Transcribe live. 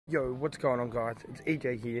Yo, what's going on, guys? It's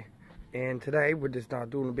EJ here, and today we're just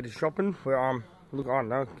doing a bit of shopping. We're look, I don't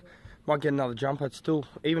know, might get another jumper. It's still,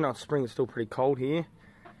 even though it's spring, it's still pretty cold here.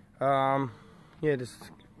 Yeah, just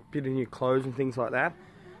a bit of new clothes and things like that.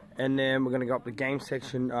 And then we're gonna go up the game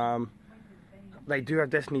section. They do have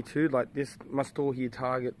Destiny 2. Like this, my store here,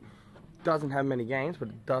 Target, doesn't have many games, but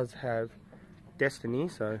it does have Destiny.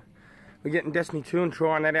 So we're getting Destiny 2 and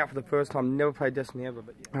trying that out for the first time. Never played Destiny ever,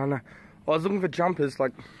 but yeah. I don't know. I was looking for jumpers.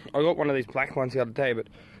 Like, I got one of these black ones the other day, but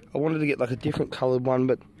I wanted to get like a different coloured one.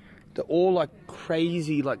 But they're all like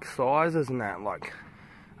crazy like sizes and that. Like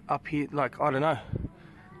up here, like I don't know.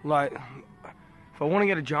 Like if I want to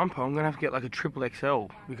get a jumper, I'm gonna have to get like a triple XL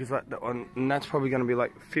because like and that's probably gonna be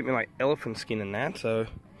like fit me like elephant skin and that. So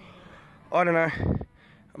I don't know.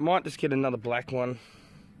 I might just get another black one.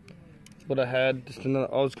 That's what I had. Just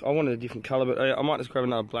another. I wanted a different colour, but I might just grab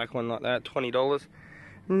another black one like that. $20.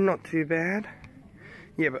 Not too bad.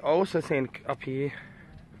 Yeah, but I also seen up here,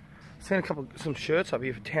 some shirts up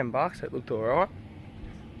here for $10. That looked alright.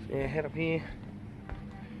 So yeah, head up here.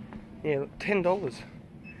 Yeah, look, $10.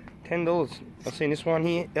 $10. I've seen this one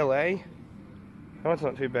here, LA. That's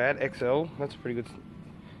not too bad. XL. That's pretty good.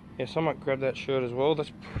 Yeah, so I might grab that shirt as well.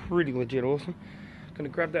 That's pretty legit awesome. Gonna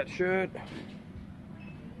grab that shirt.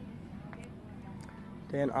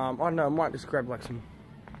 Then I don't know. I might just grab like some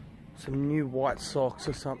new white socks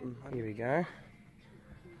or something. Here we go.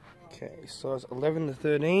 Okay, size 11 to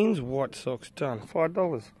 13s, white socks done.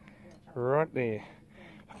 $5 right there.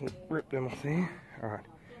 I can rip them off there. Alright,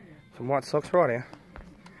 some white socks right here.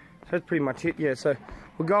 So that's pretty much it. Yeah, so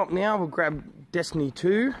we'll go up now, we'll grab Destiny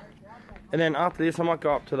 2, and then after this I might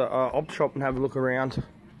go up to the op shop and have a look around.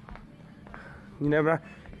 You never know.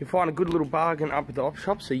 You find a good little bargain up at the op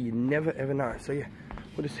shop, so you never ever know. So yeah,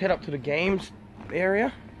 we'll just head up to the games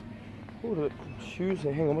area. Oh, the shoes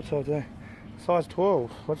there. Hang on, what size are they? Size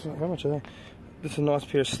 12. How much are they? This is a nice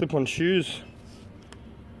pair of slip-on shoes.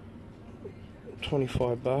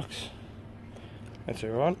 $25. That's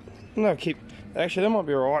alright. No, actually, that might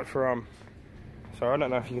be alright for sorry, I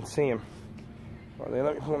don't know if you can see them. Right there,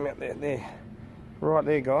 let me pull them out there. There. Right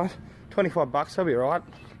there, guys. $25. They'll be alright.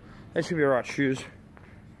 They should be alright shoes.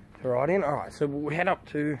 They're right in. Alright, so we'll head up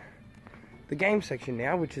to the game section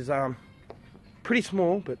now, which is pretty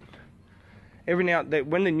small, but every now and then,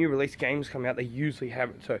 when the new release games come out, they usually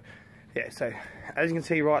have it. So yeah, so as you can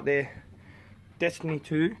see right there, Destiny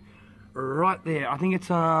 2 right there. I think it's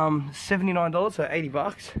 $79, so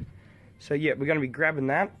 $80. So yeah, we're going to be grabbing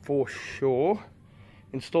that for sure,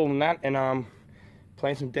 installing that, and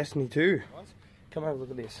playing some Destiny 2. Come have a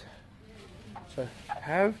look at this. So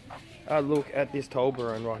have a look at this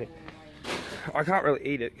Toblerone right here. I can't really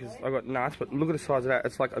eat it because I got nuts, but look at the size of that.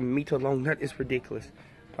 It's like a meter long. That is ridiculous.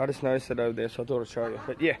 I just noticed it over there, so I thought I'd show you.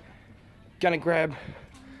 But yeah, gonna grab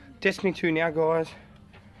Destiny 2 now, guys.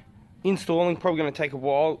 Installing, probably gonna take a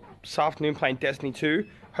while. This afternoon playing Destiny 2.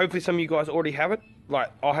 Hopefully some of you guys already have it.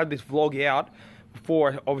 Like, I'll have this vlog out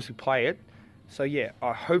before I obviously play it. So yeah,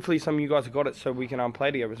 hopefully some of you guys have got it so we can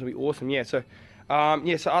play together. It's gonna be awesome. Yeah, so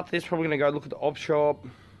yeah, so after this, probably gonna go look at the op shop,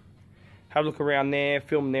 have a look around there,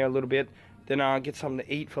 film there a little bit, then get something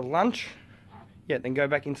to eat for lunch. Yeah, then go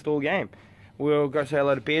back install game. We'll go say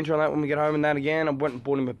hello to Banjo on that when we get home and that again. I went and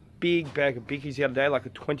bought him a big bag of Bickies the other day, like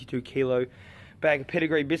a 22-kilo bag of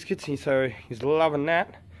pedigree biscuits, so he's loving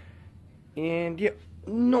that. And yeah,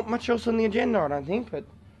 not much else on the agenda, I don't think, but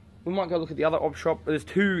we might go look at the other op shop. There's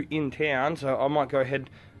two in town, so I might go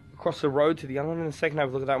ahead across the road to the other one in a second, have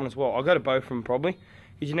a look at that one as well. I'll go to both of them probably,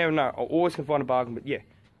 because you never know. I always can find a bargain, but yeah.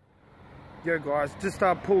 Yo guys, just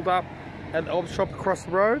pulled up at the op shop across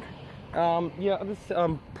the road. Yeah, I just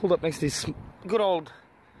pulled up next to this good old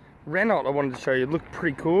Renault I wanted to show you. It looked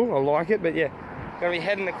pretty cool, I like it, but yeah, gonna be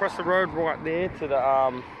heading across the road right there to the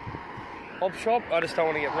op shop. I just don't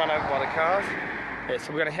want to get run over by the cars. Yeah,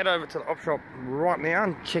 so we're gonna head over to the op shop right now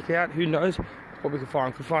and check out, who knows what we can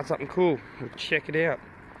find. Could find something cool. We'll check it out.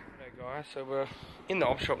 Okay guys, so we're in the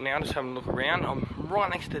op shop now, just having a look around. I'm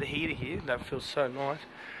right next to the heater here. That feels so nice.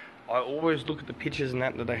 I always look at the pictures and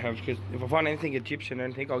that they have, because if I find anything Egyptian or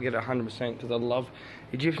anything, I'll get it 100%, because I love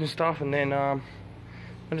Egyptian stuff. And then I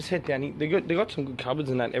just head down here. They got some good cupboards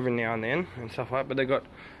and that every now and then and stuff like that, but they got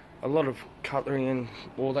a lot of cutlery and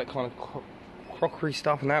all that kind of crockery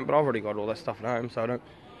stuff and that, but I've already got all that stuff at home, so I don't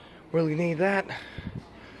really need that.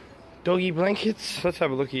 Doggy blankets, let's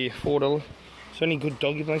have a look here. $4. Is there any good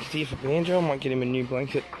doggy blankets here for Banjo? I might get him a new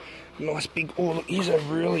blanket. Nice big, oh look, here's a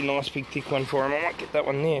really nice big thick one for him. I might get that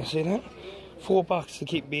one there, see that? $4 to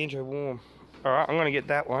keep Banjo warm. Alright, I'm gonna get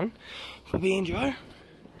that one for Banjo.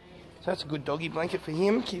 So that's a good doggy blanket for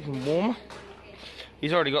him, keep him warm.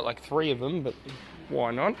 He's already got like 3 of them, but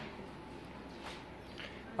why not?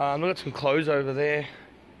 We've got some clothes over there.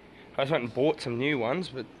 I just went and bought some new ones,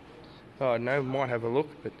 but I don't know, might have a look.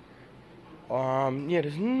 But yeah,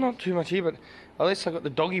 there's not too much here, but at least I got the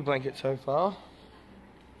doggy blanket so far.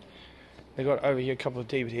 They got over here a couple of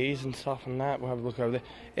DVDs and stuff and that. We'll have a look over there.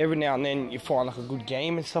 Every now and then you find like a good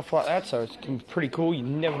game and stuff like that, so it's pretty cool. You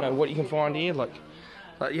never know what you can find here. Like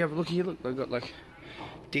you have a look here. Look, they've got like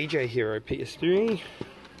DJ Hero PS3,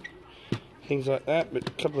 things like that. But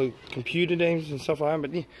a couple of computer games and stuff like that.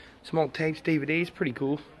 But yeah, some old tapes, DVDs, pretty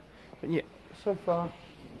cool. But yeah, so far,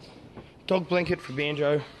 dog blanket for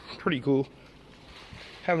Banjo, pretty cool.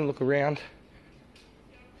 Having a look around.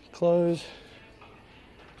 Clothes.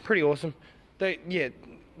 Pretty awesome. They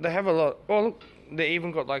have a lot. Oh look, they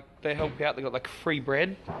even got like, they help out. They got like free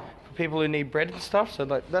bread for people who need bread and stuff. So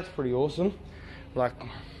like that's pretty awesome. Like,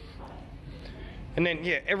 and then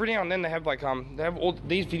yeah, every now and then they have like they have all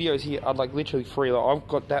these videos here are like literally free. Like I've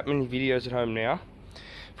got that many videos at home now,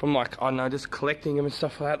 from like I don't know, just collecting them and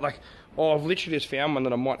stuff like that. Like I've literally just found one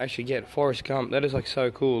that I might actually get. Forrest Gump. That is like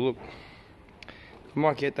so cool. Look, I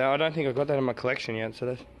might get that. I don't think I got that in my collection yet. So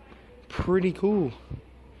that's pretty cool.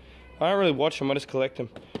 I don't really watch them, I just collect them.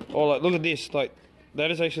 Oh, like, look at this, like, that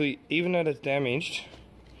is actually, even though it's damaged,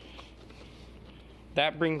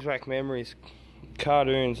 that brings back memories.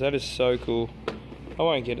 Cartoons, that is so cool. I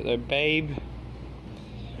won't get it though, Babe.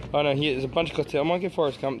 Oh no, here, there's a bunch of cartoons. I might get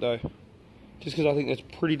Forrest Gump though, just because I think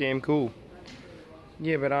that's pretty damn cool.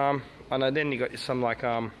 Yeah, but, I know, then you got some, like,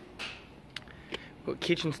 got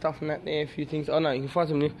kitchen stuff and that there, a few things. Oh no, you can find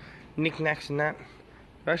some new knickknacks and that.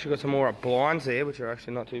 I've actually got some more blinds there, which are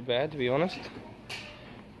actually not too bad, to be honest.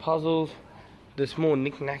 Puzzles. There's more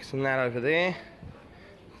knickknacks than that over there.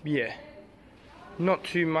 Yeah. Not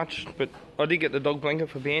too much, but I did get the dog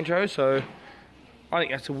blanket for Banjo, so I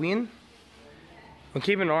think that's a win. I'm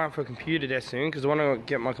keeping an eye out for a computer desk soon, because I want to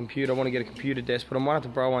get my computer. I want to get a computer desk, but I might have to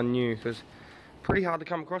borrow one new, because it's pretty hard to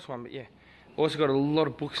come across one, but yeah. Also got a lot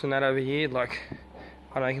of books and that over here, like,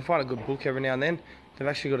 I don't know, you can find a good book every now and then. They've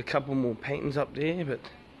actually got a couple more paintings up there, but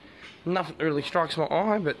nothing really strikes my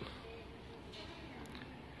eye, but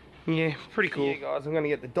yeah, pretty cool. Yeah, guys, I'm going to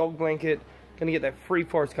get the dog blanket, going to get that free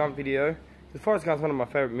Forrest Gump video. The Forrest Gump's one of my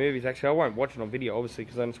favourite movies, actually. I won't watch it on video, obviously,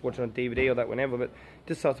 because I just watch it on DVD or that whenever, but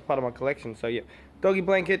just so it's part of my collection. So yeah, doggy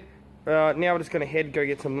blanket. Now we're just going to go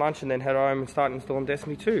get some lunch and then head home and start installing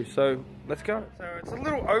Destiny 2. So let's go. So it's a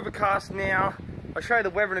little overcast now. I'll show you the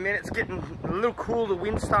weather in a minute. It's getting a little cool, the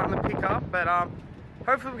wind's starting to pick up, but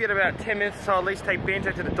hopefully we'll get about 10 minutes, so I'll at least take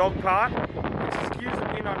Banjo to the dog park. Excuse the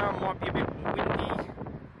wind, I know it might be a bit windy.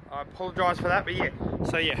 I apologise for that, but yeah.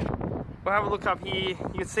 So yeah, we'll have a look up here. You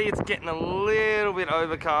can see it's getting a little bit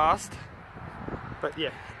overcast. But yeah,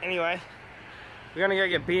 anyway, we're gonna go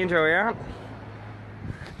get Banjo out.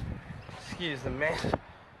 Excuse the mess.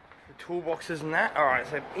 The toolboxes and that. Alright,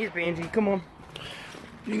 so here's Banjo, come on.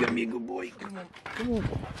 You're gonna be a good boy, come on, come on.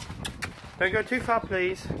 Don't go too far,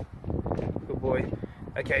 please. Good boy.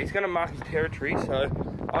 Okay, he's going to mark his territory, so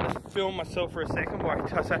I'll just film myself for a second while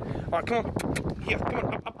he does that. Alright, come on. Here, come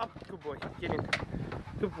on, up. Good boy, get in.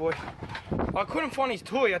 Good boy. I couldn't find his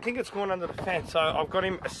toy. I think it's gone under the fence, so I've got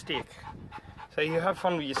him a stick. So you have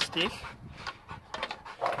fun with your stick.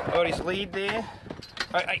 I've got his lead there.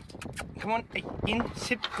 Hey, come on, hey, in,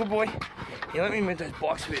 sit, good boy. Yeah, let me move those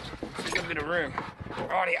blocks a bit. So we've got a bit of room.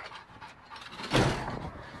 Right here.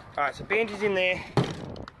 Alright, so Banjo's in there.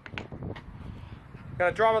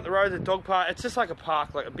 Gonna drive up the road to the dog park. It's just like a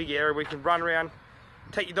park, like a big area where you can run around,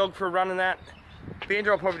 take your dog for a run and that. Banjo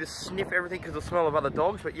will probably just sniff everything because of the smell of other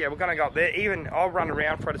dogs, but yeah, we're gonna go up there. Even I'll run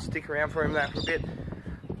around, try to stick around for him that for a bit.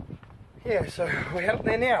 Yeah, so we're heading up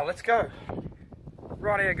there now. Let's go.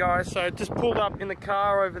 Right here, guys. So just pulled up in the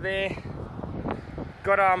car over there.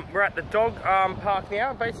 Got we're at the dog park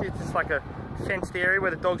now. Basically, it's just like a fenced area where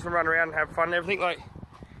the dogs can run around and have fun and everything. Like,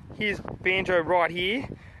 here's Banjo right here.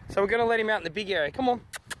 So we're going to let him out in the big area. Come on.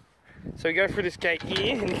 So we go through this gate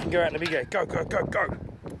here and he can go out in the big area. Go, go, go, go.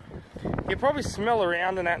 He'll probably smell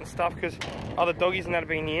around and that and stuff because other doggies and that have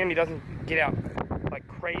been here and he doesn't get out like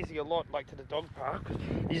crazy a lot like to the dog park.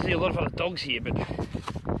 You see a lot of other dogs here, but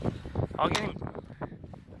I'll get him.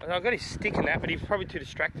 I've got his stick in that, but he's probably too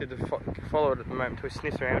distracted to follow it at the moment until he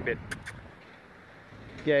sniffs around a bit.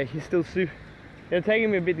 Yeah, he's still super. It'll take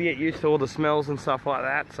him a bit to get used to all the smells and stuff like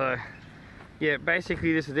that, so yeah,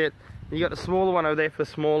 basically this is it. You got the smaller one over there for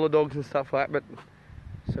smaller dogs and stuff like that, but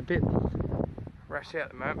it's a bit rushed out at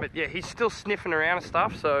the moment. But yeah, he's still sniffing around and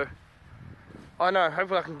stuff, so I know,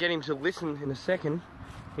 hopefully I can get him to listen in a second.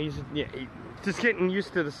 He's just getting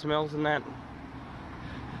used to the smells and that.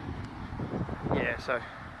 Yeah, so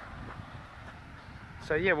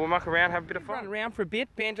So yeah, we'll muck around, have a bit of fun. Run around for a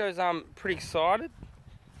bit. Banjo's pretty excited.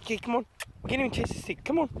 Okay, come on. Get him and chase the stick.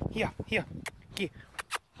 Come on. Here.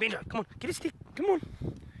 Banjo, come on. Get a stick. Come on.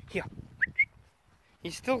 Here.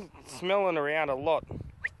 He's still smelling around a lot.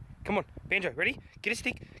 Come on, Banjo, ready? Get a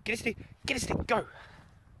stick. Go.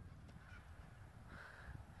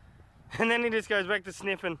 And then he just goes back to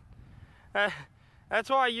sniffing. That's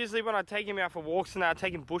why usually when I take him out for walks and I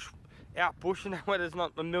take him out bush and that where there's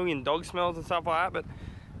not a million dog smells and stuff like that, but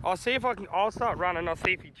I'll see if I'll start running, I'll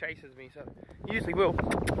see if he chases me, so he usually will.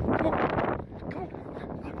 Come on,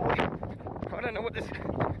 good boy. I don't know what this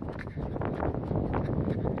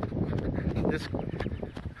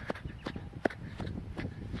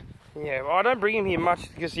yeah, well, I don't bring him here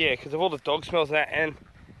much because of all the dog smells and that, and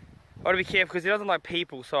I gotta be careful because he doesn't like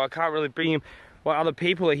people, so I can't really bring him while other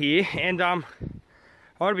people are here, and I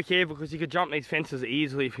gotta be careful because he could jump these fences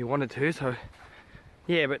easily if he wanted to, so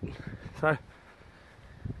yeah,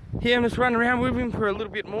 I'm just running around with him for a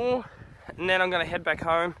little bit more, and then I'm gonna head back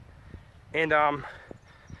home and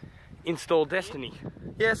install Destiny.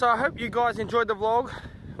 Yeah, so I hope you guys enjoyed the vlog.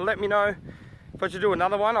 Let me know if I should do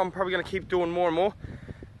another one. I'm probably gonna keep doing more and more.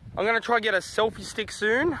 I'm gonna try to get a selfie stick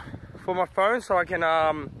soon for my phone so I can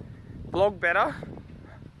vlog better.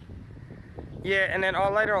 Yeah, and then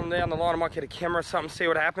later on down the line I might get a camera or something, see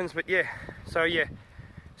what happens. But yeah, so yeah,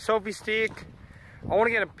 selfie stick. I want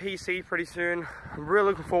to get a PC pretty soon. I'm really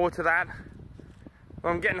looking forward to that.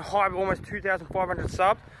 I'm getting high, almost 2,500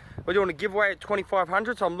 subs. We're doing a giveaway at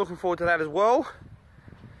 2,500, so I'm looking forward to that as well.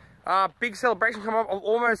 Big celebration coming up. I'm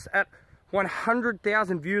almost at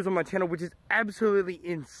 100,000 views on my channel, which is absolutely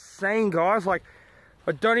insane, guys. Like,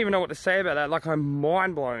 I don't even know what to say about that. Like, I'm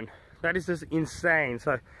mind blown. That is just insane.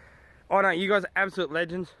 So, I know you guys are absolute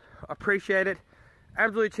legends. I appreciate it.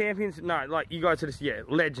 Absolute champions. No, like, you guys are just, yeah,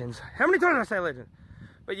 legends. How many times did I say legends?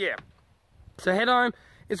 But yeah. So head home.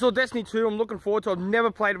 It's all Destiny 2. I'm looking forward to it. I've never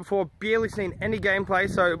played it before. Barely seen any gameplay.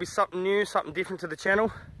 So it'll be something new, something different to the channel.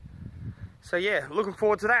 So yeah, looking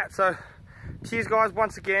forward to that. So cheers, guys,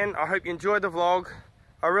 once again. I hope you enjoyed the vlog.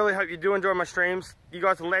 I really hope you do enjoy my streams. You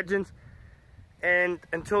guys are legends. And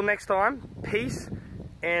until next time, peace.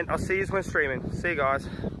 And I'll see you when streaming. See you guys.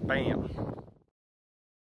 Bam.